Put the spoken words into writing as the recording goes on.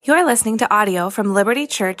You're listening to audio from Liberty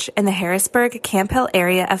Church in the Harrisburg, Camp Hill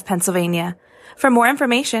area of Pennsylvania. For more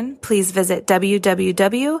information, please visit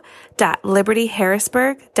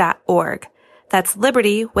www.libertyharrisburg.org. That's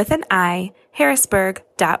Liberty with an I,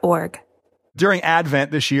 Harrisburg.org. During Advent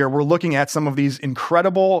this year, we're looking at some of these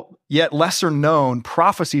incredible yet lesser known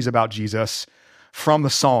prophecies about Jesus from the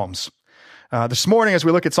Psalms. This morning, as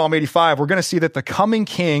we look at Psalm 85, we're going to see that the coming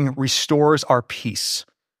King restores our peace.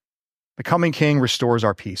 The coming King restores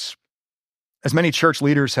our peace. As many church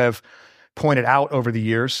leaders have pointed out over the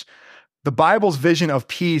years, the Bible's vision of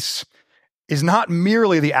peace is not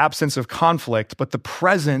merely the absence of conflict, but the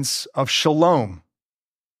presence of shalom.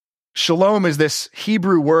 Shalom is this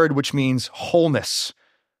Hebrew word which means wholeness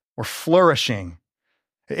or flourishing.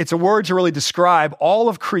 It's a word to really describe all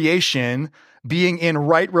of creation being in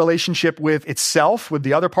right relationship with itself, with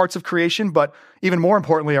the other parts of creation, but even more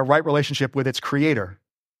importantly, a right relationship with its creator.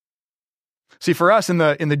 See, for us in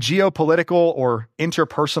the geopolitical or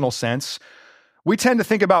interpersonal sense, we tend to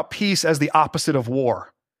think about peace as the opposite of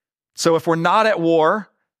war. So if we're not at war,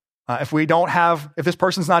 if this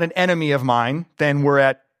person's not an enemy of mine, then we're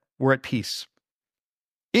at peace.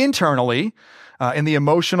 Internally, in the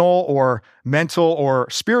emotional or mental or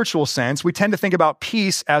spiritual sense, we tend to think about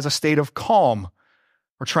peace as a state of calm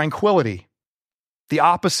or tranquility, the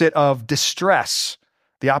opposite of distress,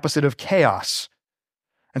 the opposite of chaos.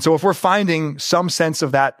 And so if we're finding some sense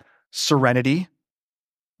of that serenity,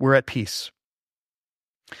 we're at peace.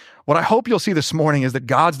 What I hope you'll see this morning is that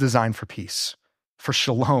God's design for peace, for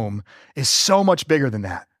shalom, is so much bigger than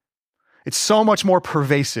that. It's so much more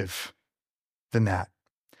pervasive than that.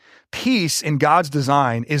 Peace in God's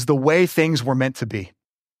design is the way things were meant to be.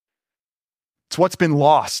 It's what's been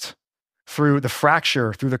lost through the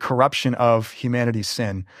fracture, through the corruption of humanity's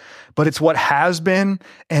sin. But it's what has been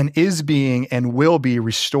and is being and will be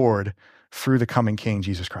restored through the coming King,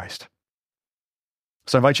 Jesus Christ.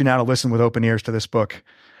 So I invite you now to listen with open ears to this book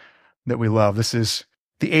that we love. This is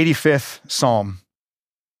the 85th Psalm.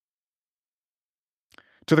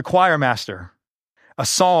 To the choirmaster, a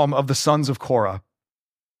psalm of the Sons of Korah.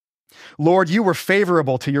 Lord, you were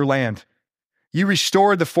favorable to your land. You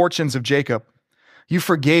restored the fortunes of Jacob. You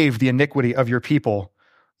forgave the iniquity of your people.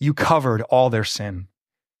 You covered all their sin.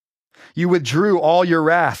 You withdrew all your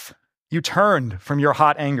wrath. You turned from your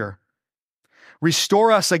hot anger.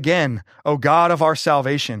 Restore us again, O God of our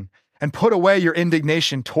salvation, and put away your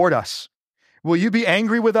indignation toward us. Will you be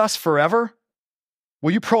angry with us forever?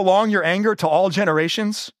 Will you prolong your anger to all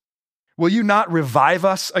generations? Will you not revive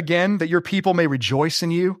us again, that your people may rejoice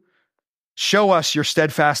in you? Show us your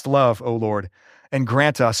steadfast love, O Lord, and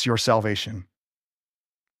grant us your salvation.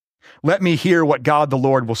 Let me hear what God the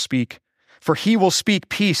Lord will speak, for he will speak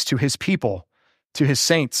peace to his people, to his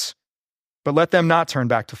saints, but let them not turn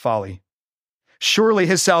back to folly. Surely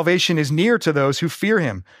his salvation is near to those who fear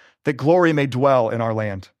him, that glory may dwell in our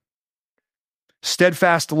land.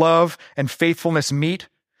 Steadfast love and faithfulness meet,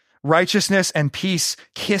 righteousness and peace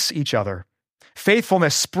kiss each other.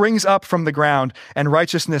 Faithfulness springs up from the ground, and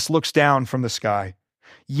righteousness looks down from the sky.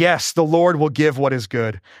 Yes, the Lord will give what is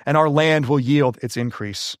good, and our land will yield its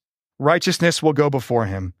increase. Righteousness will go before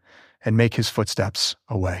him and make his footsteps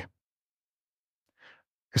a way.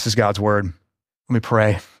 This is God's word. Let me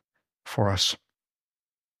pray for us.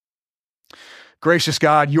 Gracious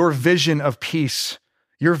God, your vision of peace,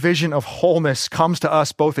 your vision of wholeness comes to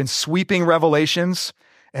us both in sweeping revelations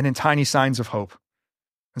and in tiny signs of hope.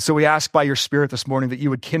 And so we ask by your Spirit this morning that you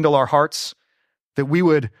would kindle our hearts, that we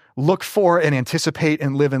would look for and anticipate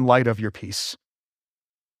and live in light of your peace.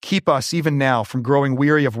 Keep us even now from growing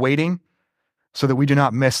weary of waiting so that we do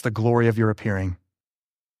not miss the glory of your appearing.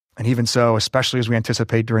 And even so, especially as we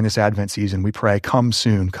anticipate during this Advent season, we pray, come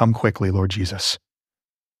soon, come quickly, Lord Jesus.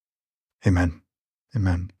 Amen.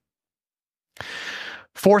 Amen.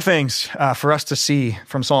 Four things for us to see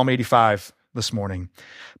from Psalm 85 this morning.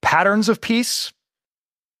 Patterns of peace,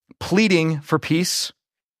 pleading for peace,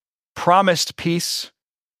 promised peace,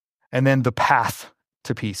 and then the path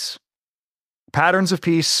to peace. Patterns of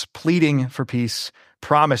peace, pleading for peace,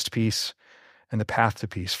 promised peace, and the path to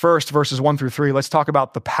peace. First, verses 1 through 3, let's talk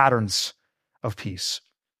about the patterns of peace.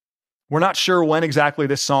 We're not sure when exactly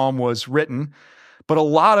this psalm was written, but a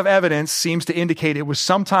lot of evidence seems to indicate it was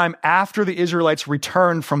sometime after the Israelites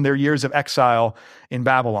returned from their years of exile in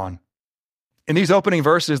Babylon. In these opening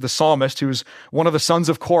verses, the psalmist, who's one of the sons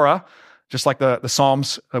of Korah, just like the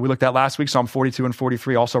Psalms we looked at last week, Psalm 42 and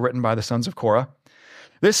 43, also written by the sons of Korah,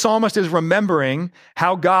 this psalmist is remembering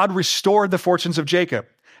how God restored the fortunes of Jacob,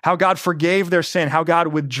 how God forgave their sin, how God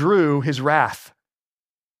withdrew his wrath.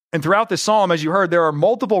 And throughout this psalm, as you heard, there are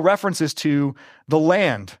multiple references to the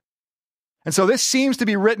land. And so this seems to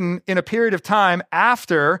be written in a period of time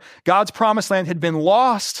after God's promised land had been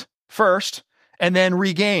lost first and then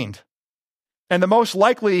regained. And the most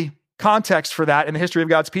likely context for that in the history of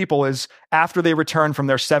God's people is after they return from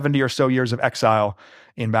their 70 or so years of exile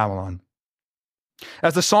in Babylon.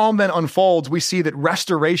 As the psalm then unfolds, we see that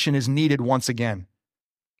restoration is needed once again.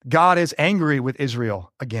 God is angry with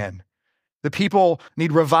Israel again. The people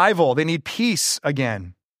need revival. They need peace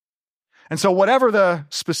again. And so whatever the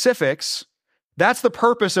specifics, that's the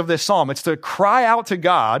purpose of this psalm. It's to cry out to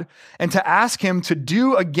God and to ask him to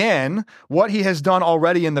do again what he has done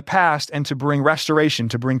already in the past and to bring restoration,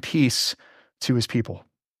 to bring peace to his people.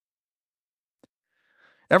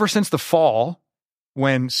 Ever since the fall,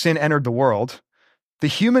 when sin entered the world, the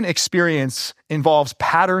human experience involves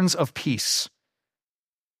patterns of peace.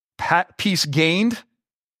 Peace gained,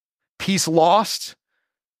 peace lost,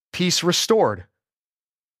 peace restored.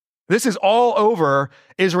 This is all over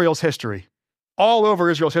Israel's history. All over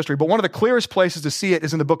Israel's history. But one of the clearest places to see it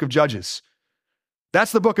is in the book of Judges.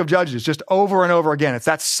 That's the book of Judges, just over and over again. It's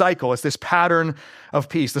that cycle. It's this pattern of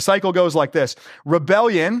peace. The cycle goes like this.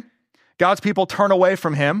 Rebellion, God's people turn away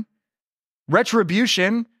from him.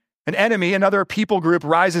 Retribution, an enemy, another people group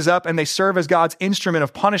rises up and they serve as God's instrument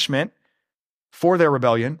of punishment for their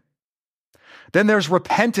rebellion. Then there's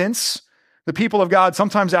repentance. The people of God,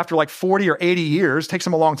 sometimes after like 40 or 80 years, takes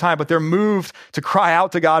them a long time, but they're moved to cry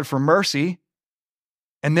out to God for mercy.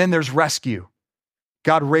 And then there's rescue.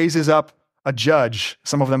 God raises up a judge,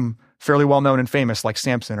 some of them fairly well known and famous, like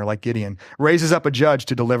Samson or like Gideon, raises up a judge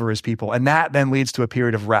to deliver his people. And that then leads to a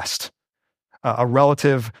period of rest, a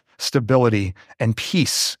relative stability, and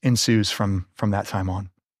peace ensues from that time on.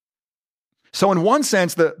 So in one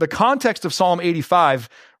sense, the context of Psalm 85,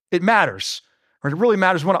 it matters. Or it really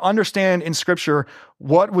matters. We want to understand in Scripture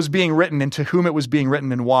what was being written and to whom it was being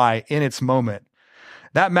written and why in its moment.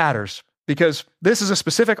 That matters because this is a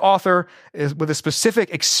specific author with a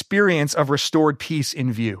specific experience of restored peace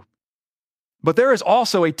in view. But there is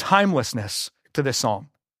also a timelessness to this psalm.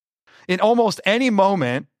 In almost any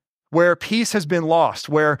moment where peace has been lost,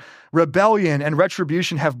 where rebellion and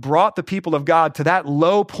retribution have brought the people of God to that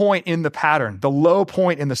low point in the pattern, the low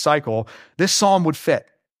point in the cycle, this psalm would fit.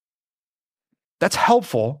 That's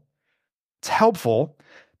helpful. It's helpful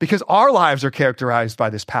because our lives are characterized by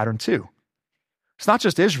this pattern too. It's not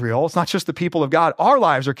just Israel. It's not just the people of God. Our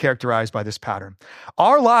lives are characterized by this pattern.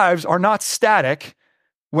 Our lives are not static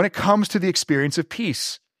when it comes to the experience of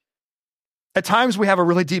peace. At times we have a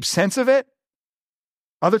really deep sense of it.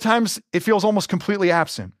 Other times it feels almost completely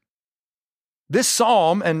absent. This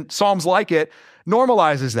psalm and psalms like it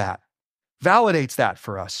normalizes that, validates that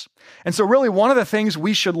for us. And so really one of the things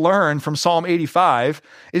we should learn from Psalm 85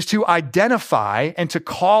 is to identify and to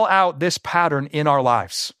call out this pattern in our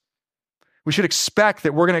lives. We should expect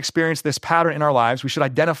that we're going to experience this pattern in our lives. We should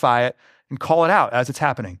identify it and call it out as it's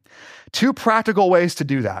happening. Two practical ways to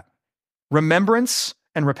do that: remembrance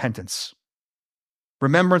and repentance.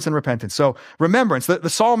 Remembrance and repentance. So remembrance, the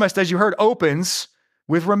psalmist, as you heard, opens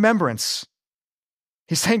with remembrance.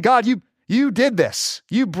 He's saying, God, you did this.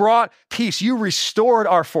 You brought peace. You restored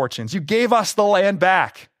our fortunes. You gave us the land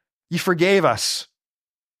back. You forgave us.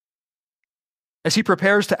 As he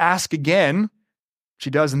prepares to ask again, which he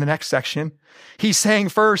does in the next section, he's saying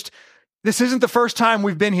first, this isn't the first time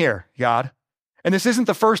we've been here, God. And this isn't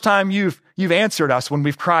the first time you've answered us when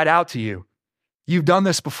we've cried out to you. You've done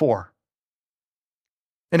this before.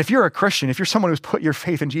 And if you're a Christian, if you're someone who's put your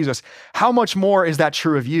faith in Jesus, how much more is that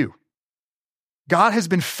true of you? God has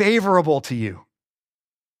been favorable to you.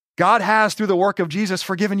 God has, through the work of Jesus,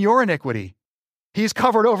 forgiven your iniquity. He's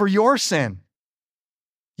covered over your sin.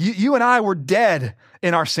 You and I were dead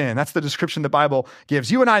in our sin. That's the description the Bible gives.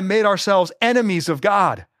 You and I made ourselves enemies of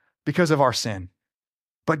God because of our sin.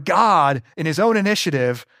 But God, in his own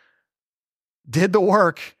initiative, did the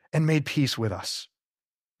work and made peace with us.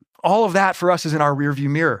 All of that for us is in our rearview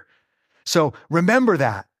mirror. So remember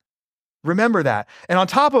that. Remember that. And on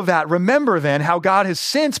top of that, remember then how God has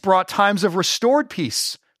since brought times of restored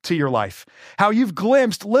peace to your life. How you've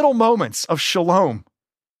glimpsed little moments of shalom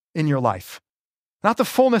in your life. Not the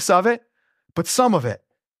fullness of it, but some of it.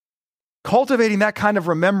 Cultivating that kind of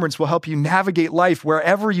remembrance will help you navigate life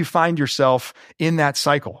wherever you find yourself in that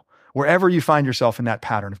cycle, wherever you find yourself in that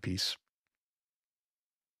pattern of peace.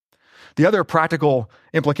 The other practical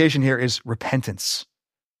implication here is repentance.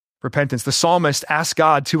 Repentance. The psalmist asks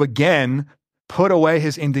God to again put away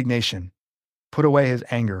his indignation, put away his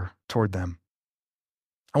anger toward them.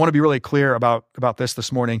 I want to be really clear about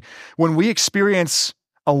this morning. When we experience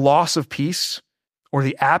a loss of peace or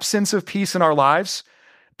the absence of peace in our lives,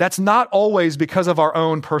 that's not always because of our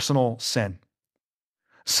own personal sin.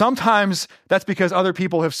 Sometimes that's because other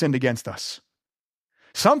people have sinned against us.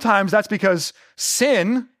 Sometimes that's because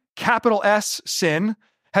sin, capital S, sin,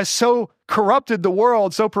 has so corrupted the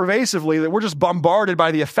world so pervasively that we're just bombarded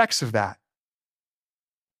by the effects of that.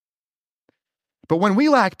 But when we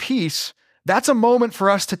lack peace, that's a moment for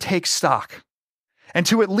us to take stock and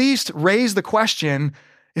to at least raise the question,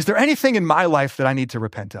 is there anything in my life that I need to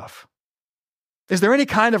repent of? Is there any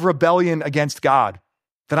kind of rebellion against God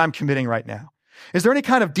that I'm committing right now? Is there any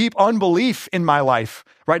kind of deep unbelief in my life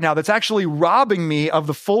right now that's actually robbing me of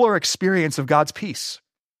the fuller experience of God's peace?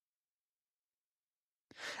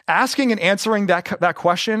 Asking and answering that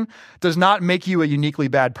question does not make you a uniquely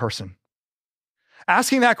bad person.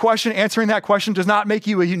 Asking that question, answering that question does not make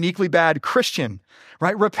you a uniquely bad Christian,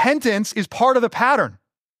 right? Repentance is part of the pattern.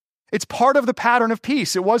 It's part of the pattern of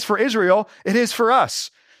peace. It was for Israel. It is for us.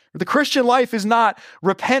 The Christian life is not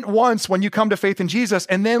repent once when you come to faith in Jesus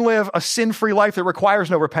and then live a sin-free life that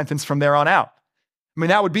requires no repentance from there on out. I mean,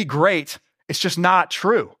 that would be great. It's just not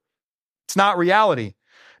true. It's not reality.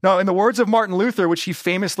 No, in the words of Martin Luther, which he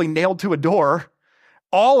famously nailed to a door,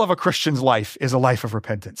 all of a Christian's life is a life of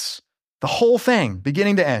repentance. The whole thing,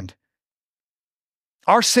 beginning to end.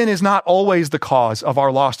 Our sin is not always the cause of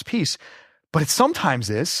our lost peace, but it sometimes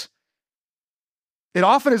is. It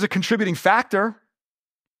often is a contributing factor.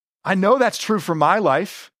 I know that's true for my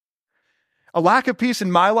life. A lack of peace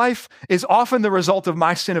in my life is often the result of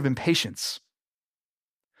my sin of impatience.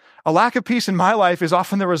 A lack of peace in my life is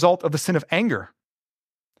often the result of the sin of anger.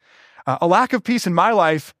 A lack of peace in my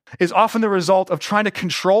life is often the result of trying to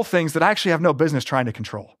control things that I actually have no business trying to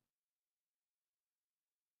control.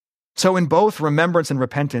 So in both remembrance and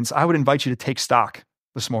repentance, I would invite you to take stock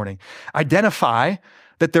this morning. Identify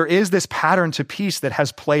that there is this pattern to peace that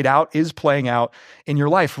has played out, is playing out in your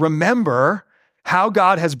life. Remember how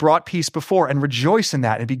God has brought peace before and rejoice in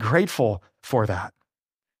that and be grateful for that.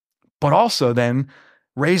 But also then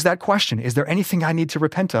raise that question, is there anything I need to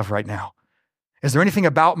repent of right now? Is there anything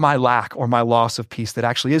about my lack or my loss of peace that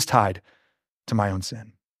actually is tied to my own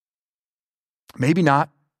sin? Maybe not,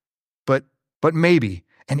 but maybe.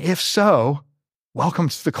 And if so, welcome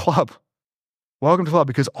to the club. Welcome to the club,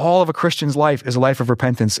 because all of a Christian's life is a life of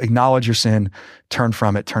repentance. Acknowledge your sin, turn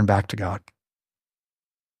from it, turn back to God.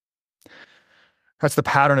 That's the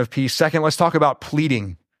pattern of peace. Second, let's talk about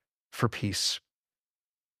pleading for peace.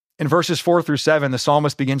 In verses 4-7, the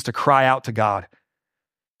psalmist begins to cry out to God.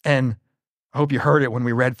 And I hope you heard it when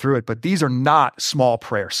we read through it, but these are not small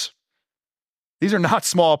prayers. These are not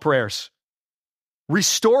small prayers.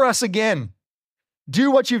 Restore us again. Do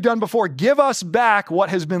what you've done before. Give us back what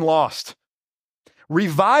has been lost.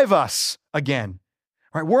 Revive us again.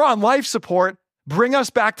 All right, we're on life support. Bring us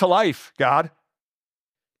back to life, God.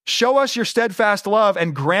 Show us your steadfast love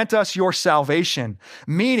and grant us your salvation.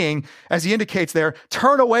 Meaning, as he indicates there,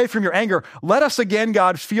 turn away from your anger. Let us again,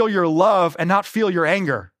 God, feel your love and not feel your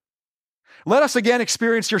anger. Let us again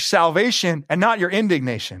experience your salvation and not your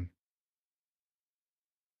indignation.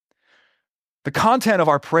 The content of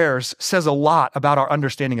our prayers says a lot about our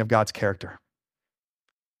understanding of God's character.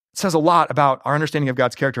 It says a lot about our understanding of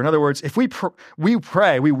God's character. In other words, if we will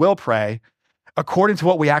pray according to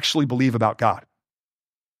what we actually believe about God.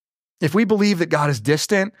 If we believe that God is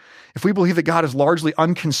distant, if we believe that God is largely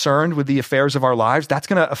unconcerned with the affairs of our lives, that's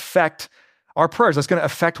going to affect our prayers. That's going to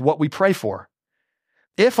affect what we pray for.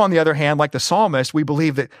 If, on the other hand, like the psalmist, we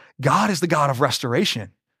believe that God is the God of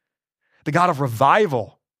restoration, the God of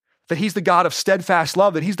revival, that he's the God of steadfast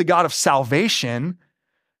love, that he's the God of salvation,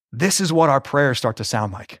 this is what our prayers start to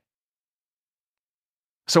sound like.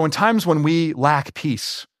 So in times when we lack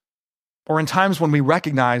peace, or in times when we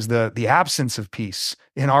recognize the absence of peace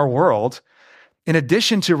in our world, in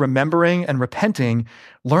addition to remembering and repenting,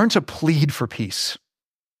 learn to plead for peace.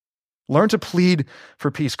 Learn to plead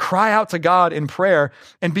for peace. Cry out to God in prayer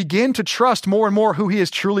and begin to trust more and more who he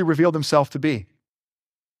has truly revealed himself to be.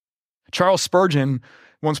 Charles Spurgeon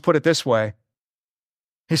once put it this way.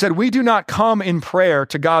 He said, "We do not come in prayer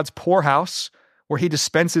to God's poorhouse where he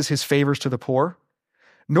dispenses his favors to the poor,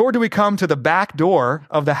 nor do we come to the back door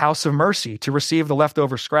of the house of mercy to receive the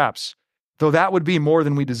leftover scraps, though that would be more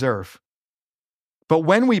than we deserve. But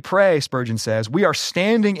when we pray," Spurgeon says, "we are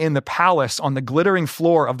standing in the palace on the glittering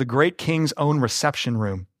floor of the great king's own reception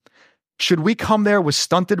room. Should we come there with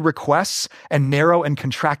stunted requests and narrow and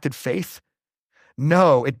contracted faith?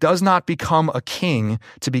 No, it does not become a king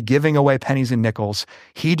to be giving away pennies and nickels.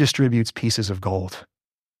 He distributes pieces of gold."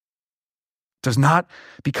 Does not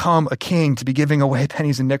become a king to be giving away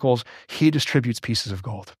pennies and nickels. He distributes pieces of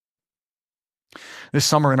gold. This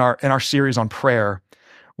summer in our series on prayer,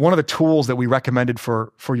 one of the tools that we recommended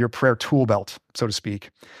for your prayer tool belt, so to speak,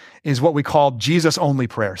 is what we call Jesus-only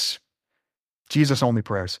prayers. Jesus-only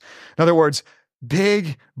prayers. In other words,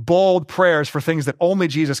 big, bold prayers for things that only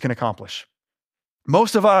Jesus can accomplish.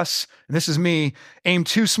 Most of us, and this is me, aim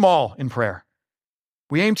too small in prayer.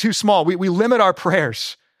 We aim too small. We limit our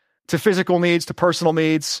prayers to physical needs, to personal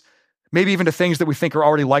needs, maybe even to things that we think are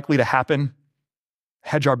already likely to happen.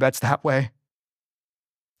 Hedge our bets that way.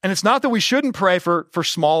 And it's not that we shouldn't pray for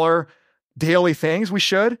smaller daily things. We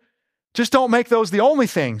should. Just don't make those the only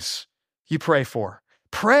things you pray for.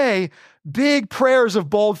 Pray big prayers of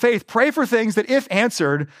bold faith. Pray for things that, if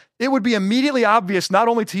answered, it would be immediately obvious, not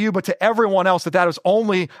only to you, but to everyone else, that is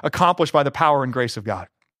only accomplished by the power and grace of God.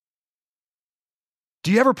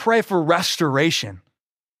 Do you ever pray for restoration?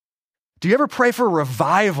 Do you ever pray for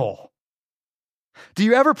revival? Do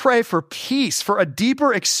you ever pray for peace, for a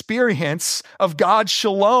deeper experience of God's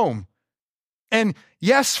shalom? And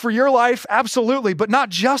yes, for your life, absolutely, but not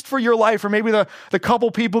just for your life or maybe the couple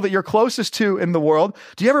people that you're closest to in the world.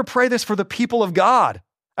 Do you ever pray this for the people of God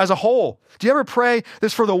as a whole? Do you ever pray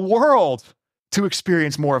this for the world to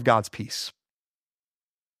experience more of God's peace?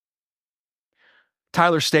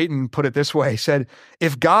 Tyler Staton put it this way. He said,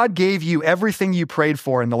 if God gave you everything you prayed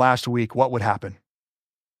for in the last week, what would happen?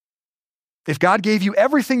 If God gave you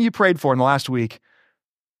everything you prayed for in the last week,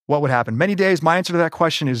 what would happen? Many days, my answer to that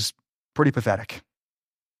question is pretty pathetic.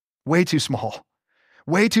 Way too small.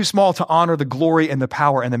 Way too small to honor the glory and the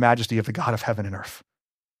power and the majesty of the God of heaven and earth.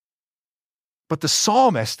 But the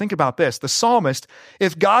psalmist, think about this, the psalmist,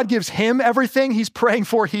 if God gives him everything he's praying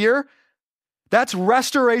for here, that's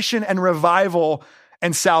restoration and revival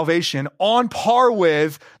and salvation on par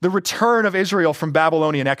with the return of Israel from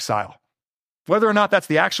Babylonian exile. Whether or not that's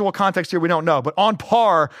the actual context here, we don't know, but on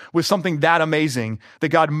par with something that amazing that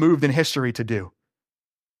God moved in history to do.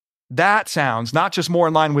 That sounds not just more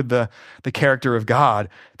in line with the character of God,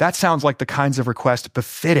 that sounds like the kinds of requests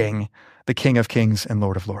befitting the King of Kings and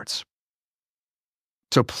Lord of Lords.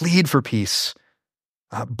 So plead for peace.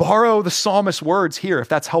 Borrow the psalmist's words here if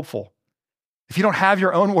that's helpful. If you don't have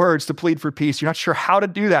your own words to plead for peace, you're not sure how to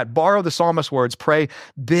do that, borrow the psalmist's words. Pray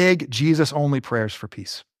big Jesus-only prayers for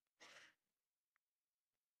peace.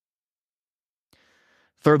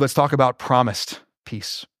 Third, let's talk about promised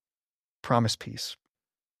peace. Promised peace.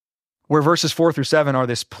 Where verses 4-7 are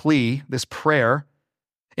this plea, this prayer,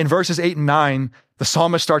 in verses 8 and 9, the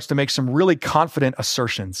psalmist starts to make some really confident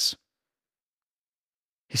assertions.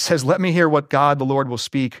 He says, let me hear what God, the Lord, will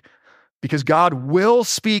speak, because God will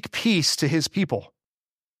speak peace to his people.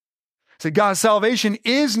 So God's salvation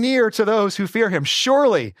is near to those who fear him.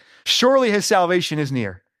 Surely his salvation is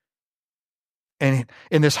near. And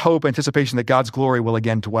in this hope, anticipation that God's glory will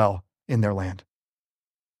again dwell in their land.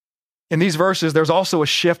 In these verses, there's also a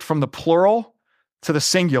shift from the plural to the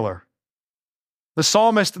singular. The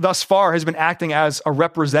psalmist thus far has been acting as a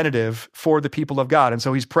representative for the people of God. And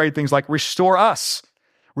so he's prayed things like, restore us,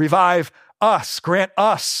 revive us, grant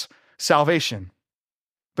us salvation.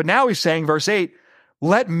 But now he's saying, verse 8,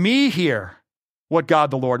 let me hear what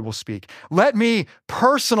God the Lord will speak. Let me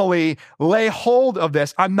personally lay hold of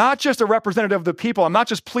this. I'm not just a representative of the people. I'm not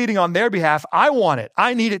just pleading on their behalf. I want it.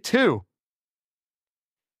 I need it too.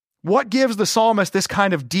 What gives the psalmist this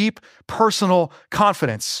kind of deep personal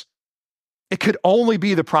confidence? It could only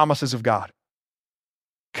be the promises of God.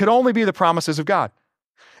 It could only be the promises of God.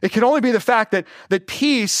 It could only be the fact that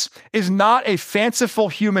peace is not a fanciful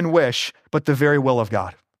human wish, but the very will of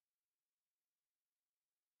God.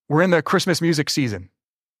 We're in the Christmas music season.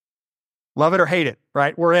 Love it or hate it,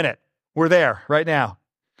 right? We're in it. We're there right now.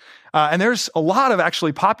 And there's a lot of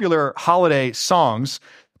actually popular holiday songs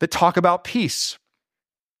that talk about peace.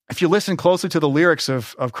 If you listen closely to the lyrics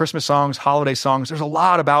of Christmas songs, holiday songs, there's a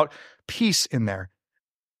lot about peace in there.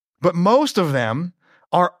 But most of them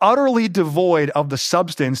are utterly devoid of the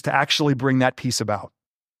substance to actually bring that peace about.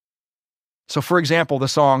 So for example, the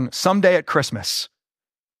song Someday at Christmas.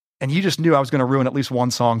 And you just knew I was going to ruin at least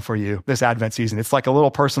one song for you this Advent season. It's like a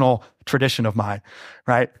little personal tradition of mine,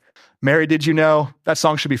 right? Mary, did you know that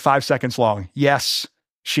song should be 5 seconds long? Yes,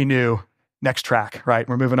 she knew. Next track, right?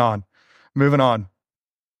 We're moving on. Moving on.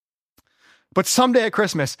 But Someday at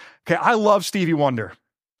Christmas, okay, I love Stevie Wonder.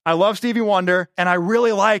 I love Stevie Wonder, and I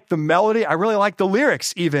really like the melody. I really like the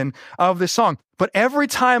lyrics even of this song. But every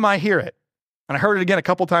time I hear it, and I heard it again a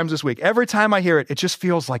couple times this week, every time I hear it, it just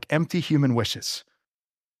feels like empty human wishes.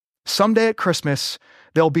 Someday at Christmas,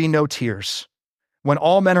 there'll be no tears, when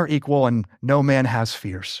all men are equal and no man has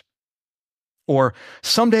fears. Or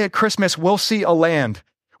someday at Christmas, we'll see a land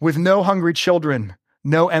with no hungry children,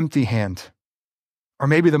 no empty hand. Or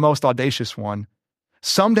maybe the most audacious one,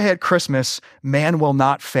 Someday at Christmas, man will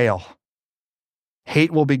not fail.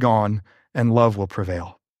 Hate will be gone and love will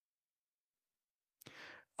prevail.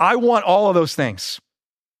 I want all of those things.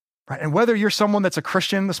 Right? And whether you're someone that's a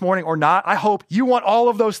Christian this morning or not, I hope you want all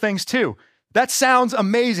of those things too. That sounds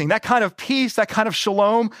amazing. That kind of peace, that kind of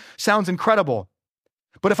shalom sounds incredible.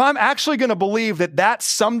 But if I'm actually going to believe that that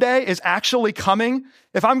someday is actually coming,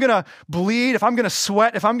 if I'm going to bleed, if I'm going to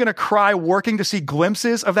sweat, if I'm going to cry working to see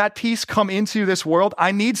glimpses of that peace come into this world,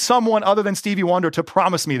 I need someone other than Stevie Wonder to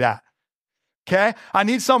promise me that. Okay? I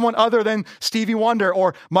need someone other than Stevie Wonder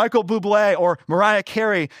or Michael Bublé or Mariah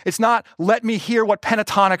Carey. It's not, let me hear what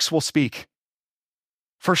pentatonics will speak.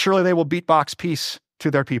 For surely they will beatbox peace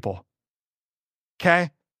to their people.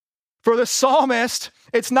 Okay? For the psalmist,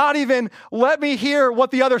 it's not even, let me hear what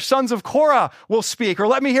the other sons of Korah will speak, or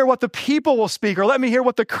let me hear what the people will speak, or let me hear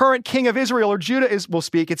what the current king of Israel or Judah will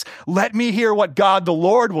speak. It's, let me hear what God the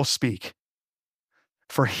Lord will speak.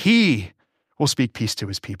 For he will speak peace to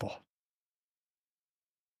his people.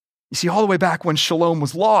 You see, all the way back when shalom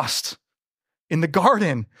was lost in the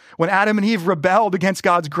garden, when Adam and Eve rebelled against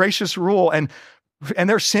God's gracious rule and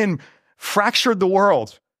their sin fractured the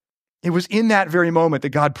world, it was in that very moment that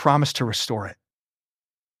God promised to restore it.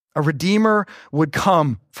 A redeemer would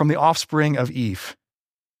come from the offspring of Eve,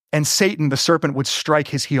 and Satan, the serpent, would strike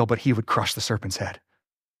his heel, but he would crush the serpent's head.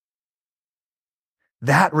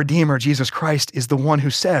 That redeemer, Jesus Christ, is the one who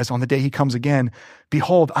says on the day he comes again,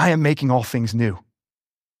 behold, I am making all things new.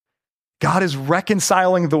 God is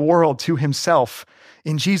reconciling the world to himself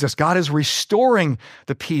in Jesus. God is restoring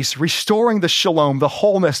the peace, restoring the shalom, the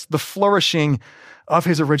wholeness, the flourishing of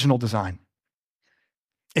his original design.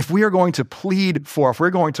 If we are going to plead for, if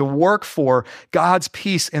we're going to work for God's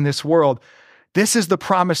peace in this world, this is the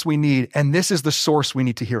promise we need, and this is the source we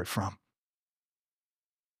need to hear it from.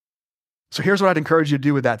 So here's what I'd encourage you to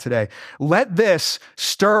do with that today. Let this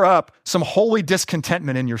stir up some holy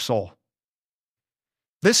discontentment in your soul.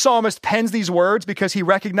 This psalmist pens these words because he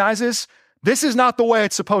recognizes this is not the way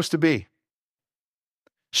it's supposed to be.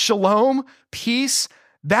 Shalom, peace,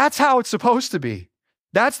 that's how it's supposed to be.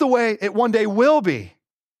 That's the way it one day will be.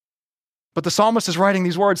 But the psalmist is writing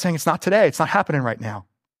these words saying it's not today. It's not happening right now.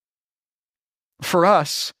 For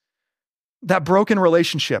us, that broken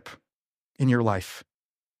relationship in your life,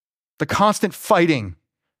 the constant fighting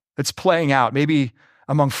that's playing out, maybe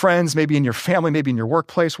among friends, maybe in your family, maybe in your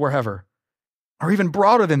workplace, wherever, or even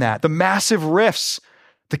broader than that, the massive rifts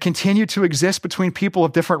that continue to exist between people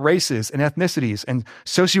of different races and ethnicities and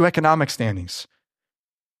socioeconomic standings.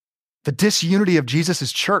 The disunity of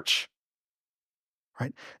Jesus' church,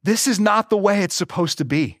 right? This is not the way it's supposed to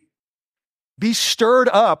be. Be stirred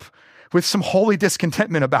up with some holy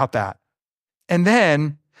discontentment about that. And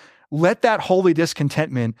then let that holy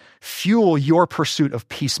discontentment fuel your pursuit of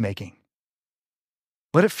peacemaking.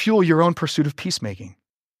 Let it fuel your own pursuit of peacemaking.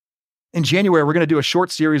 In January, we're going to do a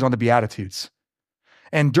short series on the Beatitudes.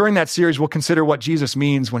 And during that series, we'll consider what Jesus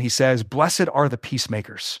means when he says, blessed are the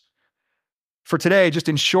peacemakers. For today, just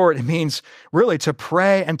in short, it means really to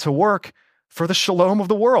pray and to work for the shalom of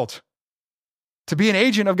the world, to be an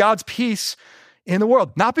agent of God's peace in the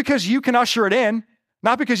world. Not because you can usher it in,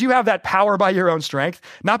 not because you have that power by your own strength,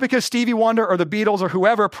 not because Stevie Wonder or the Beatles or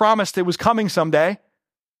whoever promised it was coming someday,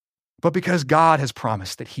 but because God has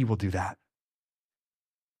promised that he will do that.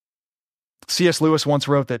 C.S. Lewis once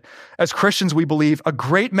wrote that as Christians, we believe a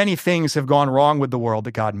great many things have gone wrong with the world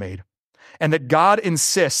that God made, and that God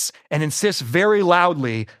insists very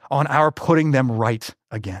loudly on our putting them right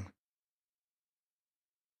again.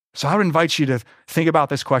 So I would invite you to think about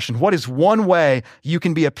this question. What is one way you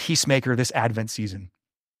can be a peacemaker this Advent season?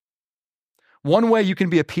 One way you can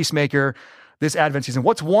be a peacemaker this Advent season.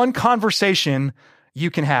 What's one conversation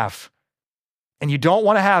you can have? And you don't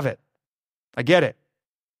want to have it. I get it.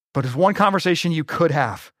 But it's one conversation you could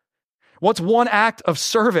have. What's one act of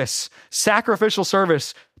service, sacrificial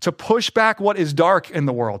service, to push back what is dark in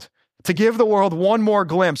the world, to give the world one more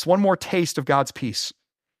glimpse, one more taste of God's peace?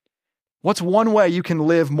 What's one way you can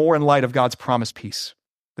live more in light of God's promised peace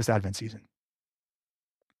this Advent season?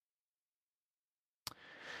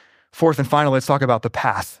 Fourth and finally, let's talk about the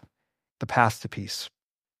path to peace.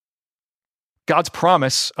 God's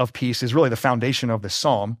promise of peace is really the foundation of this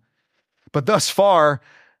psalm. But thus far,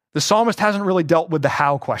 the psalmist hasn't really dealt with the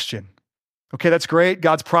how question. Okay, that's great.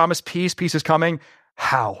 God's promised peace. Peace is coming.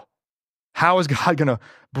 How? How is God going to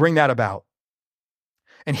bring that about?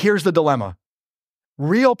 And here's the dilemma.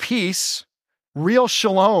 Real peace, real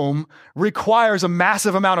shalom requires a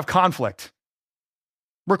massive amount of conflict.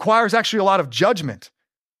 Requires actually a lot of judgment.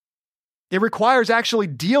 It requires actually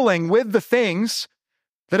dealing with the things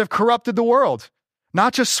that have corrupted the world.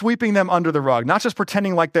 not just sweeping them under the rug, not just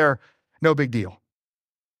pretending like they're no big deal.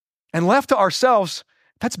 And left to ourselves,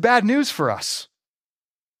 that's bad news for us.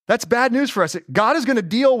 That's bad news for us. God is going to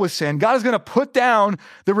deal with sin. God is going to put down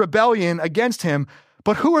the rebellion against him.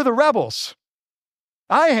 But who are the rebels?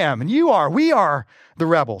 I am, and you are. We are the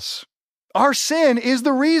rebels. Our sin is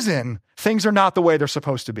the reason things are not the way they're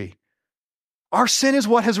supposed to be. Our sin is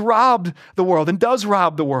what has robbed the world and does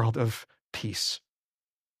rob the world of peace.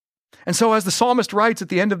 And so as the psalmist writes at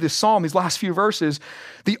the end of this psalm, these last few verses,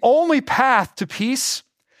 the only path to peace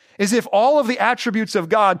is if all of the attributes of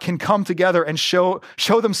God can come together and show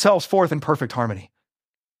themselves forth in perfect harmony.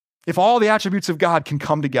 If all the attributes of God can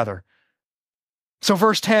come together. So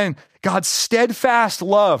verse 10, God's steadfast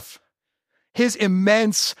love, his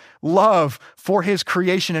immense love for his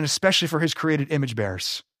creation and especially for his created image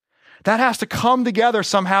bearers. That has to come together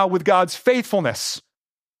somehow with God's faithfulness.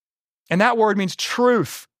 And that word means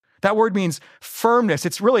truth. That word means firmness.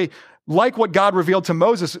 It's really like what God revealed to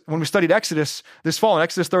Moses when we studied Exodus this fall in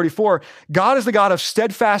Exodus 34. God is the God of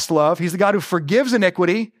steadfast love. He's the God who forgives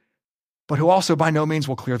iniquity, but who also by no means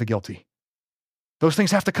will clear the guilty. Those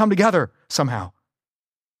things have to come together somehow.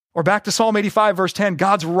 Or back to Psalm 85, verse 10,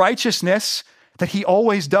 God's righteousness, that he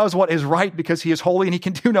always does what is right because he is holy and he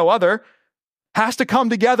can do no other, has to come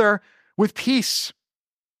together with peace.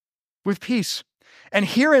 With peace. And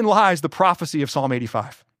herein lies the prophecy of Psalm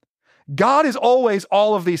 85. God is always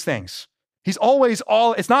all of these things. He's always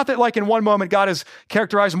all. It's not that like in one moment God is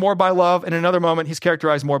characterized more by love and in another moment he's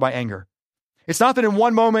characterized more by anger. It's not that in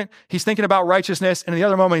one moment he's thinking about righteousness and in the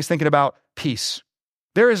other moment he's thinking about peace.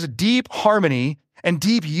 There is a deep harmony and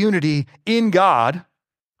deep unity in God,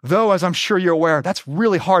 though, as I'm sure you're aware, that's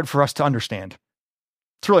really hard for us to understand.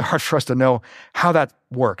 It's really hard for us to know how that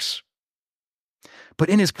works. But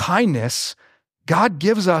in his kindness, God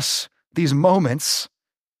gives us these moments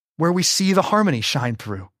where we see the harmony shine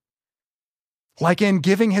through. Like in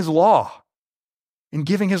giving his law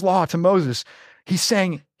to Moses, he's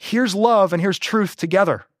saying, here's love and here's truth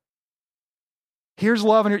together. Here's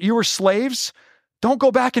love and you were slaves. Don't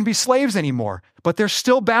go back and be slaves anymore, but there's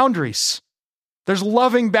still boundaries. There's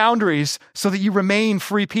loving boundaries so that you remain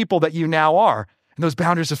free people that you now are. And those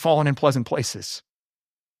boundaries have fallen in pleasant places.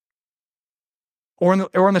 Or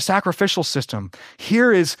in the sacrificial system,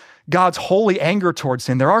 here is God's holy anger towards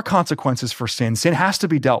sin. There are consequences for sin. Sin has to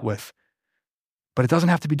be dealt with, but it doesn't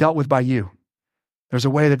have to be dealt with by you. There's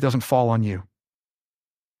a way that it doesn't fall on you.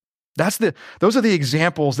 Those are the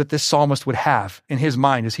examples that this psalmist would have in his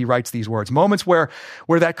mind as he writes these words. Moments where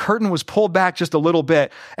that curtain was pulled back just a little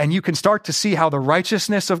bit, and you can start to see how the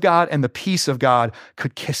righteousness of God and the peace of God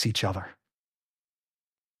could kiss each other.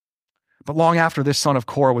 But long after this son of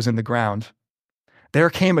Korah was in the ground, there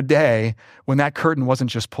came a day when that curtain wasn't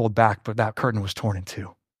just pulled back, but that curtain was torn in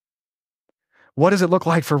two. What does it look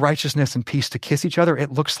like for righteousness and peace to kiss each other?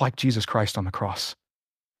 It looks like Jesus Christ on the cross.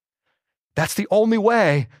 That's the only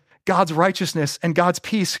way God's righteousness and God's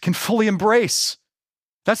peace can fully embrace.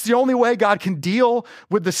 That's the only way God can deal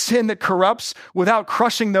with the sin that corrupts without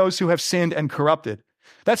crushing those who have sinned and corrupted.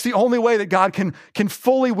 That's the only way that God can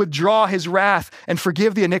fully withdraw his wrath and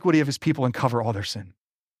forgive the iniquity of his people and cover all their sin.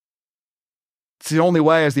 It's the only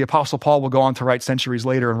way, as the Apostle Paul will go on to write centuries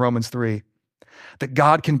later in Romans 3, that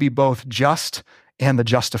God can be both just and the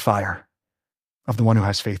justifier of the one who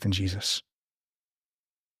has faith in Jesus.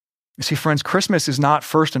 You see, friends, Christmas is not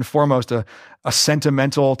first and foremost a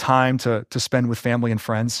sentimental time to spend with family and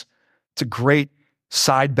friends. It's a great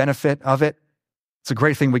side benefit of it. It's a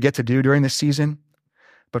great thing we get to do during this season.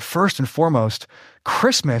 But first and foremost,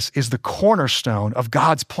 Christmas is the cornerstone of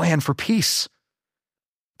God's plan for peace.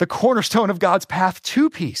 The cornerstone of God's path to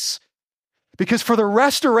peace. Because for the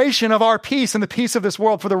restoration of our peace and the peace of this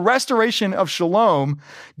world, for the restoration of shalom,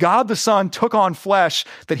 God the Son took on flesh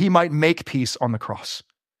that he might make peace on the cross.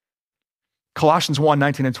 Colossians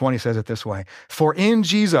 1:19 and 20 says it this way, for in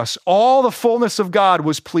Jesus, all the fullness of God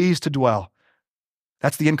was pleased to dwell.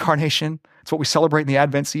 That's the incarnation. It's what we celebrate in the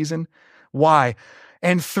Advent season. Why?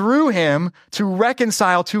 And through him to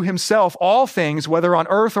reconcile to himself all things, whether on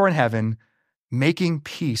earth or in heaven, making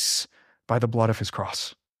peace by the blood of his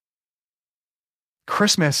cross.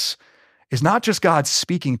 Christmas is not just God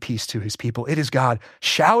speaking peace to his people. It is God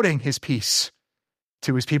shouting his peace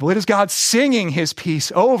to his people. It is God singing his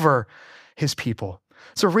peace over his people.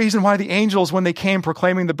 It's a reason why the angels, when they came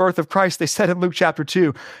proclaiming the birth of Christ, they said in Luke chapter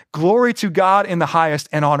 2, glory to God in the highest,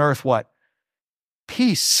 and on earth what?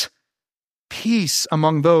 Peace. Peace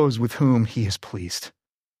among those with whom he is pleased.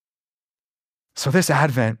 So this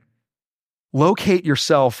Advent, locate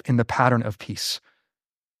yourself in the pattern of peace.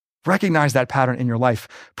 Recognize that pattern in your life.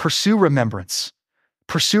 Pursue remembrance.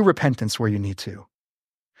 Pursue repentance where you need to.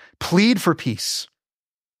 Plead for peace.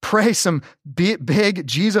 Pray some big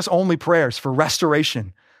Jesus-only prayers for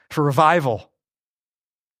restoration, for revival.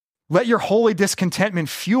 Let your holy discontentment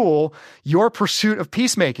fuel your pursuit of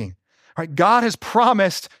peacemaking. All right, God has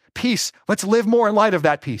promised peace. Let's live more in light of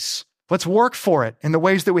that peace. Let's work for it in the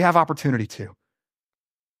ways that we have opportunity to.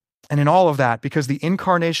 And in all of that, because the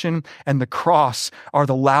incarnation and the cross are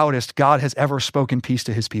the loudest God has ever spoken peace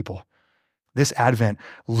to his people, this Advent,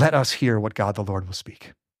 let us hear what God the Lord will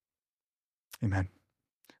speak. Amen.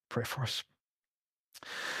 Pray for us.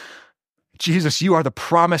 Jesus, you are the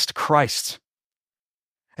promised Christ.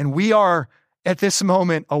 And we are at this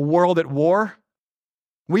moment a world at war.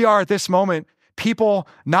 We are at this moment people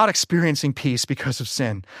not experiencing peace because of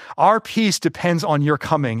sin. Our peace depends on your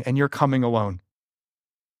coming and your coming alone.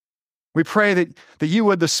 We pray that you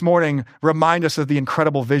would this morning remind us of the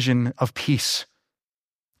incredible vision of peace.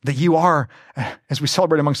 That you are, as we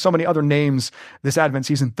celebrate among so many other names this Advent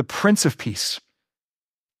season, the Prince of Peace.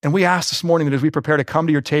 And we ask this morning that as we prepare to come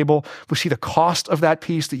to your table, we see the cost of that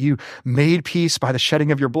peace, that you made peace by the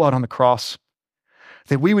shedding of your blood on the cross.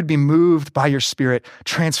 That we would be moved by your Spirit,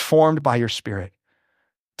 transformed by your Spirit,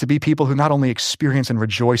 to be people who not only experience and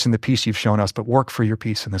rejoice in the peace you've shown us, but work for your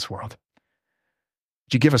peace in this world.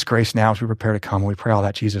 Would you give us grace now as we prepare to come? And we pray all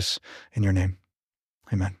that, Jesus, in your name.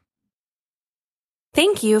 Amen.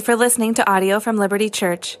 Thank you for listening to audio from Liberty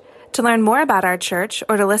Church. To learn more about our church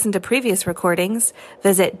or to listen to previous recordings,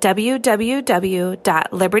 visit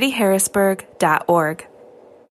www.libertyharrisburg.org.